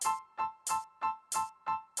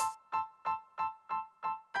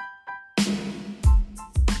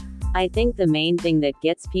I think the main thing that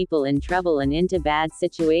gets people in trouble and into bad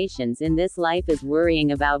situations in this life is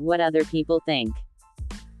worrying about what other people think.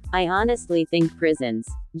 I honestly think prisons,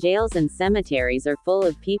 jails and cemeteries are full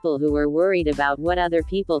of people who are worried about what other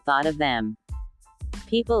people thought of them.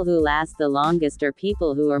 People who last the longest are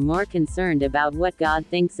people who are more concerned about what God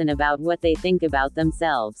thinks and about what they think about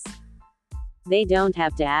themselves. They don't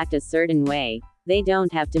have to act a certain way. They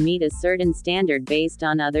don't have to meet a certain standard based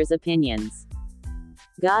on others' opinions.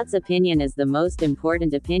 God's opinion is the most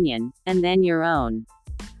important opinion, and then your own.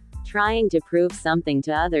 Trying to prove something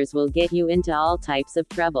to others will get you into all types of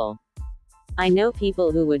trouble. I know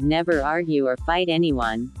people who would never argue or fight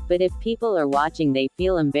anyone, but if people are watching they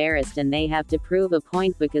feel embarrassed and they have to prove a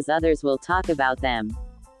point because others will talk about them.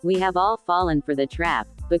 We have all fallen for the trap,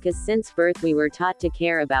 because since birth we were taught to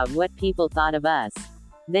care about what people thought of us.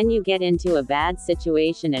 Then you get into a bad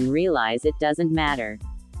situation and realize it doesn't matter.